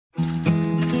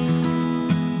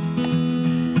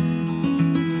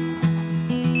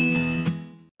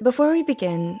Before we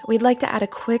begin, we'd like to add a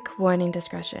quick warning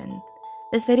discretion.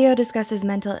 This video discusses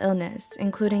mental illness,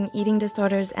 including eating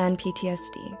disorders and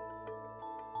PTSD.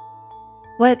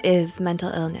 What is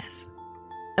mental illness?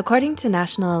 According to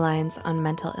National Alliance on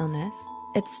Mental Illness,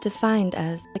 it's defined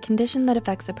as a condition that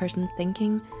affects a person's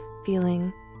thinking,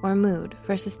 feeling, or mood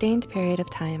for a sustained period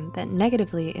of time that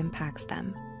negatively impacts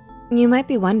them. You might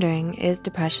be wondering, is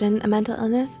depression a mental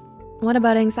illness? What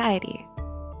about anxiety?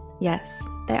 Yes,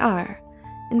 they are.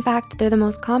 In fact, they're the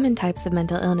most common types of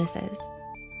mental illnesses.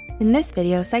 In this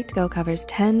video, Psych2Go covers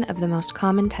 10 of the most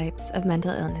common types of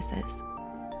mental illnesses.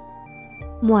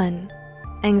 1.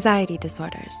 Anxiety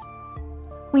disorders.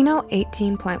 We know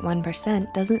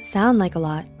 18.1% doesn't sound like a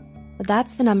lot, but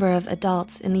that's the number of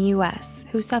adults in the US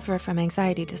who suffer from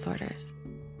anxiety disorders.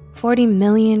 40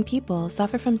 million people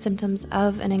suffer from symptoms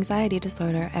of an anxiety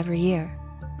disorder every year.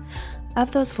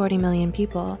 Of those 40 million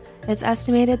people, it's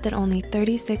estimated that only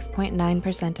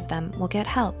 36.9% of them will get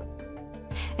help.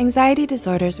 Anxiety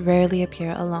disorders rarely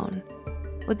appear alone,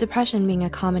 with depression being a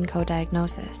common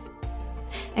co-diagnosis.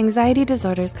 Anxiety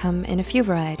disorders come in a few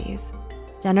varieties: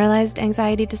 generalized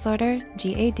anxiety disorder,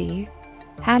 GAD,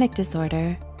 panic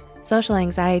disorder, social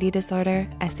anxiety disorder,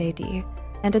 SAD,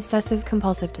 and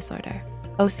obsessive-compulsive disorder,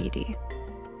 OCD.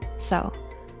 So,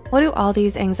 what do all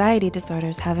these anxiety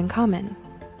disorders have in common?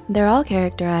 They're all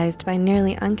characterized by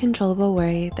nearly uncontrollable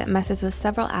worry that messes with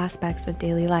several aspects of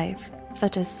daily life,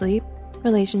 such as sleep,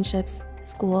 relationships,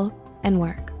 school, and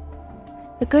work.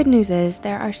 The good news is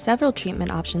there are several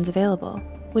treatment options available,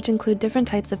 which include different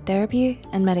types of therapy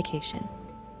and medication.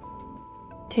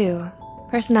 2.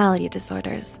 Personality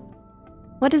disorders.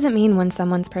 What does it mean when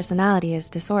someone's personality is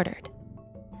disordered?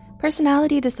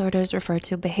 Personality disorders refer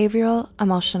to behavioral,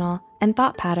 emotional, and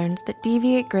thought patterns that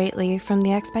deviate greatly from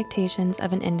the expectations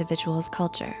of an individual's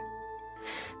culture.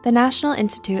 The National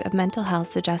Institute of Mental Health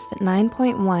suggests that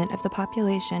 9.1% of the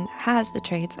population has the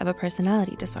traits of a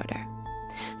personality disorder.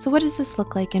 So what does this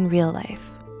look like in real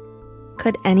life?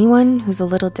 Could anyone who's a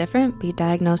little different be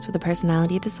diagnosed with a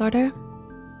personality disorder?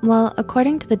 Well,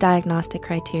 according to the diagnostic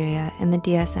criteria in the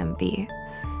DSM-V,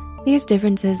 these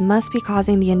differences must be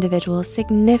causing the individual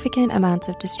significant amounts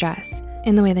of distress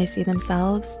in the way they see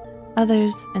themselves,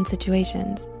 others, and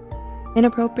situations,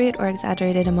 inappropriate or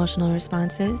exaggerated emotional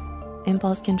responses,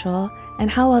 impulse control, and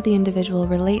how well the individual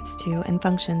relates to and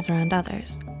functions around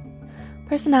others.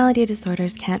 Personality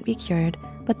disorders can't be cured,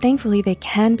 but thankfully they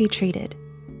can be treated.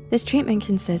 This treatment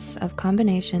consists of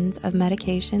combinations of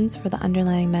medications for the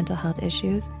underlying mental health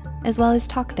issues, as well as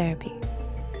talk therapy.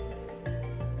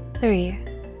 3.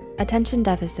 Attention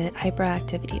Deficit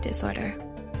Hyperactivity Disorder.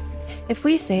 If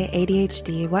we say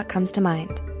ADHD, what comes to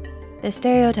mind? The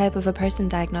stereotype of a person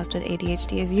diagnosed with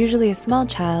ADHD is usually a small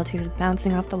child who's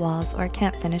bouncing off the walls or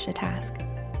can't finish a task.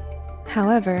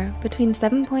 However, between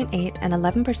 7.8% and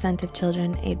 11% of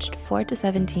children aged 4 to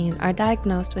 17 are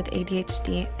diagnosed with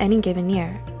ADHD any given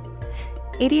year.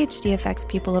 ADHD affects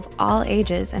people of all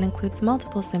ages and includes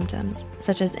multiple symptoms,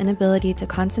 such as inability to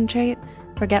concentrate,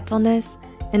 forgetfulness,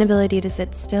 inability to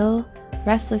sit still,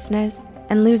 restlessness,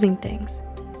 and losing things.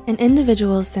 An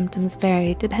individual's symptoms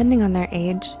vary depending on their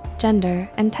age, gender,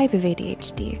 and type of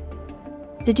ADHD.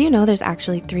 Did you know there's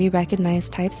actually 3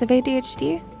 recognized types of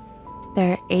ADHD?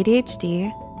 They're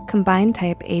ADHD, combined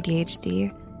type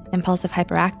ADHD, impulsive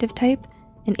hyperactive type,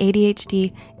 and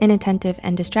ADHD inattentive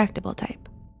and distractible type.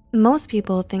 Most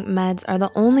people think meds are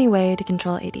the only way to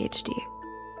control ADHD,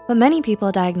 but many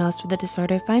people diagnosed with the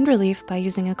disorder find relief by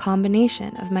using a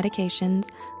combination of medications,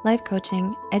 life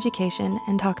coaching, education,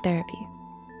 and talk therapy.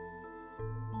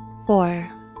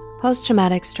 4.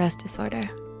 Post-traumatic stress disorder.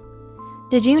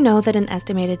 Did you know that an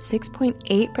estimated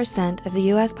 6.8% of the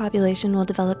US population will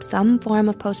develop some form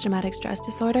of post-traumatic stress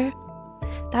disorder?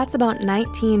 That's about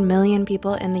 19 million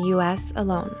people in the US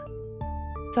alone.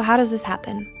 So how does this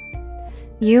happen?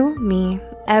 You, me,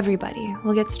 everybody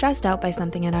will get stressed out by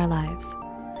something in our lives.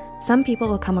 Some people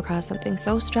will come across something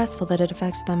so stressful that it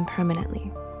affects them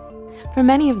permanently. For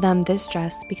many of them, this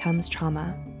stress becomes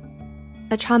trauma.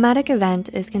 A traumatic event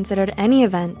is considered any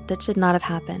event that should not have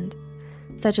happened,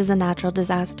 such as a natural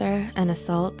disaster, an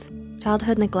assault,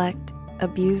 childhood neglect,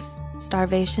 abuse,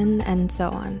 starvation, and so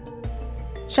on.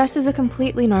 Stress is a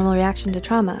completely normal reaction to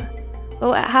trauma, but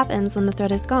what happens when the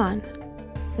threat is gone?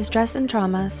 The stress and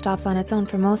trauma stops on its own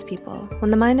for most people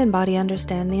when the mind and body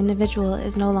understand the individual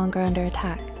is no longer under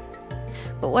attack.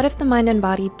 But what if the mind and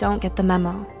body don't get the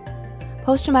memo?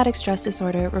 Post-traumatic stress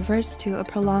disorder refers to a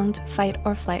prolonged fight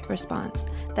or flight response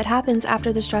that happens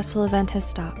after the stressful event has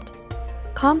stopped.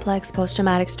 Complex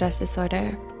post-traumatic stress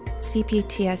disorder,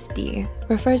 CPTSD,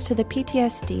 refers to the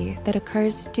PTSD that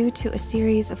occurs due to a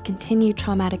series of continued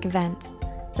traumatic events,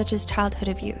 such such as childhood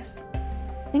abuse.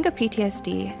 Think of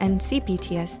PTSD and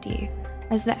CPTSD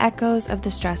as the echoes of the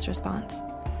stress response.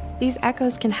 These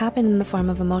echoes can happen in the form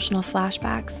of emotional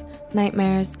flashbacks,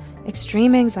 nightmares,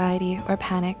 extreme anxiety or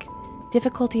panic,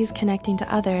 difficulties connecting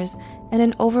to others, and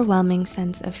an overwhelming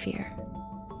sense of fear.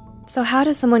 So how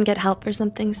does someone get help for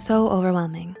something so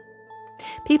overwhelming?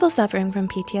 People suffering from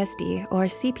PTSD or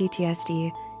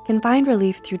CPTSD can find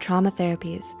relief through trauma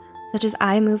therapies, such as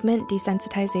eye movement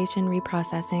desensitization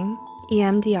reprocessing,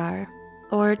 EMDR,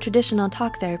 or traditional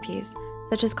talk therapies,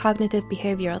 such as cognitive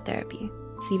behavioral therapy,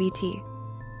 CBT,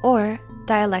 or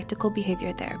dialectical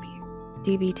behavior therapy,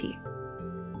 DBT.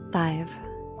 5.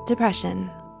 Depression.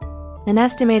 An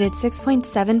estimated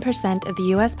 6.7% of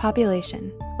the US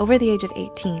population over the age of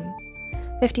 18,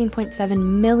 15.7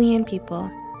 million people,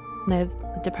 live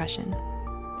with depression.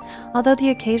 Although the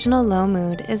occasional low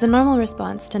mood is a normal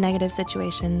response to negative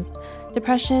situations,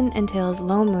 depression entails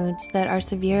low moods that are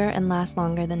severe and last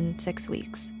longer than 6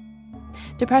 weeks.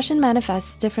 Depression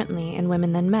manifests differently in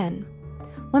women than men.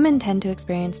 Women tend to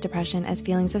experience depression as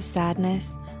feelings of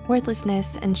sadness,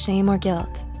 worthlessness, and shame or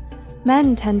guilt.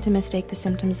 Men tend to mistake the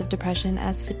symptoms of depression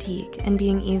as fatigue and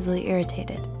being easily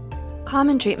irritated.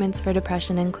 Common treatments for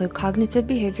depression include cognitive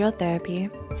behavioral therapy,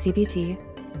 CBT,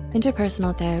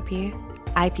 interpersonal therapy,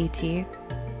 IPT,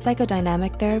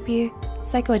 psychodynamic therapy,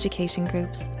 psychoeducation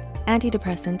groups,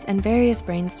 antidepressants, and various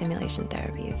brain stimulation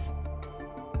therapies.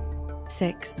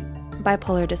 6.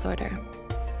 Bipolar disorder.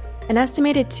 An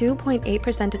estimated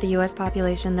 2.8% of the US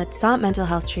population that sought mental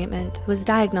health treatment was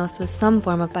diagnosed with some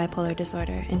form of bipolar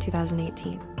disorder in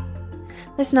 2018.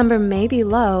 This number may be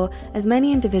low, as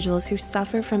many individuals who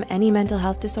suffer from any mental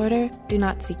health disorder do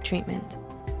not seek treatment.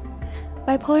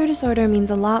 Bipolar disorder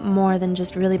means a lot more than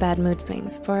just really bad mood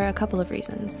swings for a couple of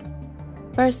reasons.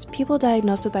 First, people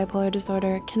diagnosed with bipolar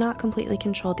disorder cannot completely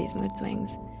control these mood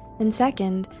swings. And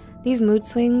second, these mood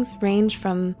swings range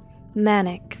from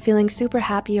manic, feeling super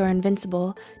happy or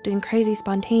invincible, doing crazy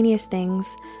spontaneous things,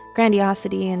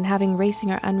 grandiosity, and having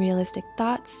racing or unrealistic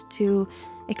thoughts, to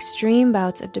extreme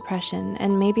bouts of depression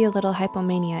and maybe a little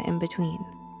hypomania in between.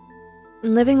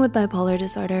 Living with bipolar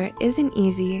disorder isn't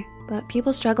easy, but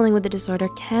people struggling with the disorder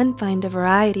can find a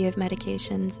variety of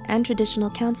medications and traditional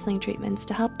counseling treatments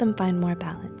to help them find more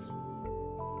balance.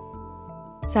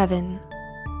 7.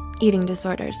 Eating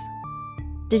disorders.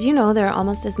 Did you know there are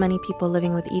almost as many people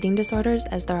living with eating disorders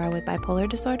as there are with bipolar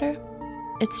disorder?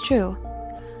 It's true.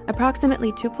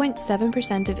 Approximately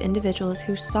 2.7% of individuals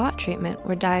who sought treatment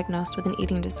were diagnosed with an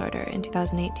eating disorder in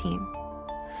 2018.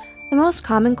 The most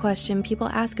common question people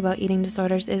ask about eating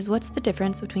disorders is, what's the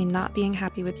difference between not being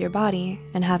happy with your body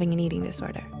and having an eating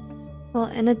disorder? Well,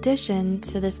 in addition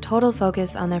to this total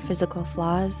focus on their physical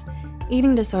flaws,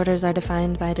 eating disorders are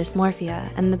defined by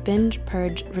dysmorphia and the binge,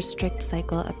 purge, restrict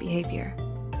cycle of behavior.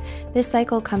 This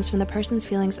cycle comes from the person's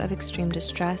feelings of extreme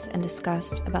distress and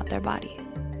disgust about their body.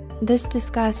 This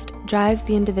disgust drives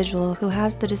the individual who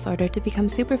has the disorder to become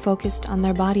super focused on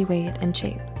their body weight and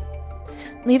shape.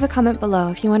 Leave a comment below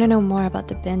if you want to know more about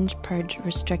the binge, purge,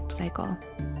 restrict cycle.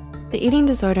 The eating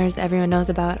disorders everyone knows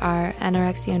about are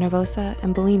anorexia nervosa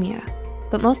and bulimia,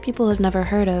 but most people have never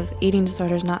heard of eating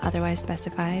disorders not otherwise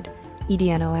specified,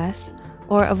 EDNOS,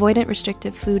 or avoidant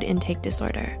restrictive food intake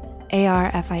disorder,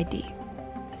 ARFID.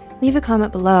 Leave a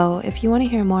comment below if you want to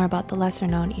hear more about the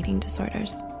lesser-known eating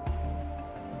disorders.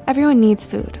 Everyone needs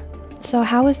food, so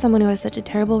how is someone who has such a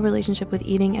terrible relationship with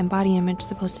eating and body image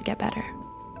supposed to get better?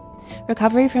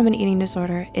 Recovery from an eating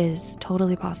disorder is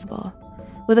totally possible,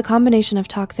 with a combination of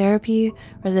talk therapy,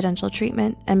 residential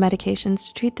treatment, and medications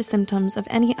to treat the symptoms of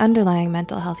any underlying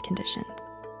mental health conditions.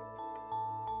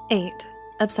 8.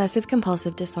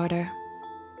 Obsessive-Compulsive Disorder.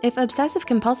 If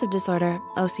obsessive-compulsive disorder,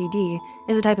 OCD,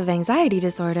 is a type of anxiety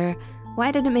disorder,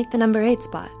 why did it make the number 8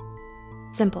 spot?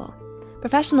 Simple.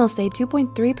 Professionals say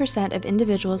 2.3% of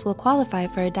individuals will qualify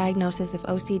for a diagnosis of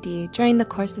OCD during the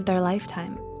course of their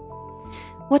lifetime.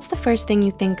 What's the first thing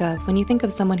you think of when you think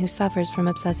of someone who suffers from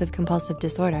obsessive-compulsive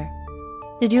disorder?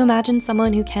 Did you imagine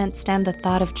someone who can't stand the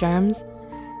thought of germs?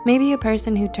 Maybe a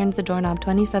person who turns the doorknob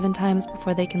 27 times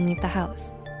before they can leave the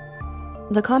house.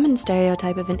 The common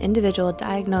stereotype of an individual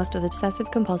diagnosed with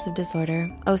obsessive-compulsive disorder,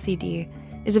 OCD,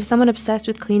 is of someone obsessed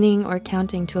with cleaning or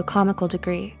counting to a comical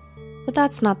degree. But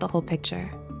that's not the whole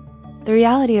picture. The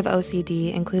reality of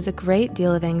OCD includes a great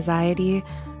deal of anxiety,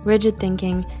 rigid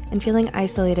thinking, and feeling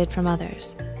isolated from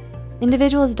others.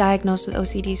 Individuals diagnosed with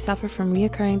OCD suffer from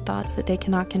reoccurring thoughts that they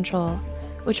cannot control,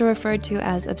 which are referred to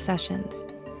as obsessions.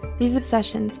 These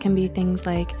obsessions can be things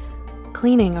like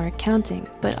cleaning or counting,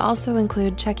 but also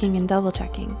include checking and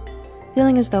double-checking,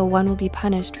 feeling as though one will be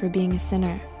punished for being a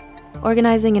sinner,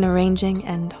 organizing and arranging,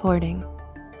 and hoarding.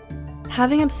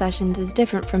 Having obsessions is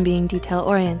different from being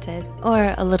detail-oriented,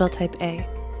 or a little type A,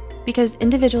 because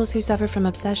individuals who suffer from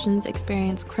obsessions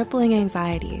experience crippling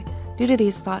anxiety due to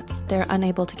these thoughts they're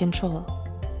unable to control.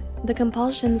 The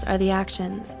compulsions are the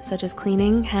actions, such as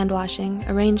cleaning, hand-washing,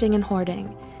 arranging, and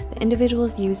hoarding, that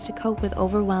individuals use to cope with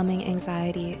overwhelming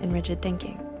anxiety and rigid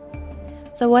thinking.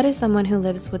 So what is someone who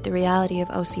lives with the reality of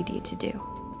OCD to do?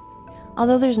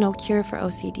 Although there's no cure for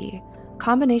OCD, a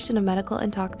combination of medical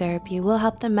and talk therapy will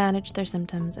help them manage their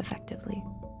symptoms effectively.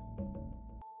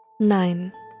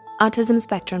 9. Autism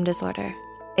Spectrum Disorder,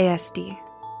 ASD.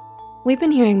 We've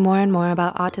been hearing more and more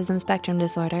about Autism Spectrum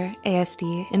Disorder,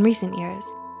 ASD, in recent years.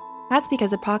 That's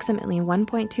because approximately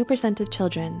 1.2% of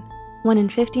children, 1 in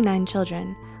 59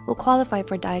 children, will qualify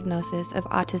for diagnosis of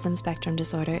Autism Spectrum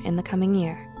Disorder in the coming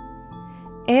year.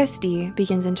 ASD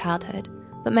begins in childhood,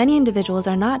 but many individuals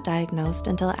are not diagnosed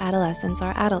until adolescence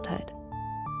or adulthood.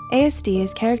 ASD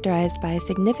is characterized by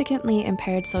significantly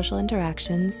impaired social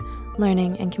interactions,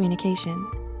 learning, and communication.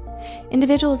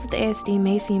 Individuals with ASD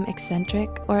may seem eccentric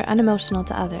or unemotional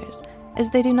to others, as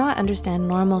they do not understand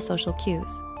normal social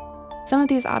cues. Some of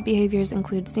these odd behaviors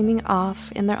include seeming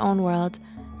off in their own world,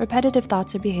 repetitive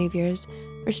thoughts or behaviors,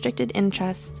 restricted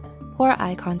interests, poor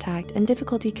eye contact, and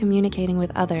difficulty communicating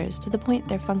with others to the point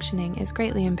their functioning is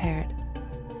greatly impaired.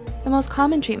 The most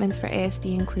common treatments for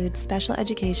ASD include special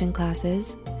education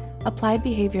classes, applied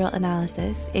behavioral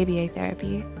analysis, ABA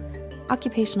therapy,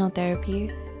 occupational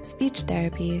therapy, speech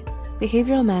therapy,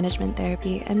 behavioral management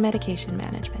therapy, and medication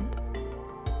management.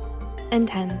 And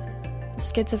 10,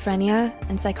 schizophrenia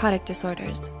and psychotic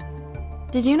disorders.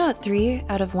 Did you know that 3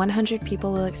 out of 100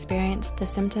 people will experience the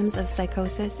symptoms of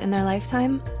psychosis in their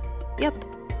lifetime? Yep,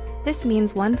 this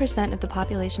means 1% of the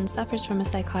population suffers from a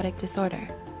psychotic disorder.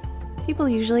 People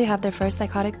usually have their first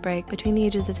psychotic break between the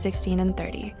ages of 16 and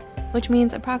 30, which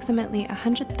means approximately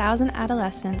 100,000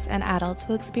 adolescents and adults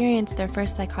will experience their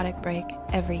first psychotic break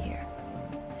every year.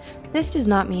 This does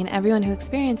not mean everyone who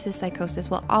experiences psychosis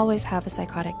will always have a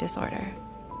psychotic disorder.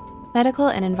 Medical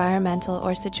and environmental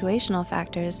or situational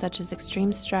factors such as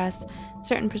extreme stress,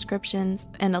 certain prescriptions,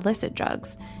 and illicit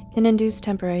drugs can induce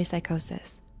temporary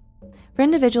psychosis. For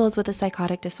individuals with a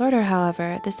psychotic disorder,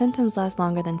 however, the symptoms last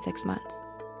longer than 6 months.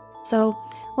 So,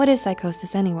 what is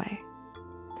psychosis anyway?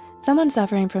 Someone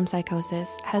suffering from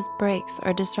psychosis has breaks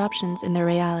or disruptions in their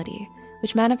reality,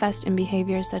 which manifest in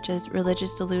behaviors such as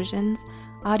religious delusions,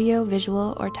 audio,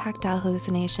 visual, or tactile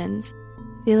hallucinations,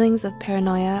 feelings of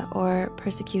paranoia or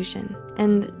persecution,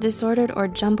 and disordered or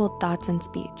jumbled thoughts and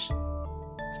speech.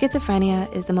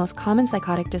 Schizophrenia is the most common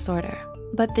psychotic disorder,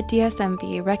 but the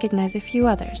DSM-V recognizes a few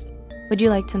others. Would you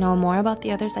like to know more about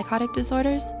the other psychotic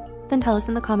disorders? Then tell us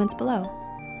in the comments below.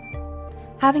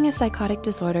 Having a psychotic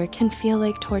disorder can feel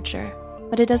like torture,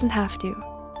 but it doesn't have to.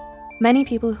 Many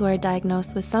people who are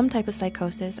diagnosed with some type of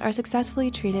psychosis are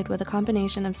successfully treated with a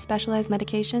combination of specialized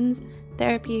medications,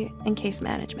 therapy, and case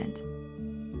management.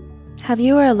 Have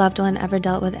you or a loved one ever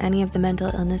dealt with any of the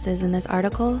mental illnesses in this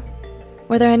article?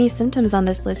 Were there any symptoms on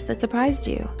this list that surprised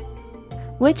you?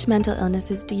 Which mental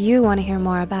illnesses do you want to hear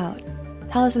more about?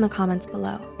 Tell us in the comments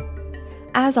below.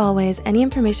 As always, any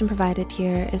information provided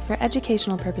here is for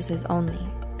educational purposes only.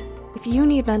 If you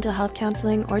need mental health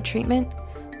counseling or treatment,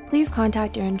 please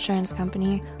contact your insurance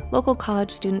company, local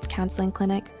college students counseling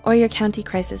clinic, or your county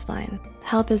crisis line.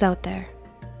 Help is out there.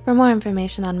 For more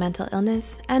information on mental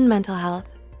illness and mental health,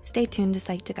 stay tuned to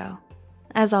Psych2Go.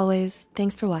 As always,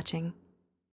 thanks for watching.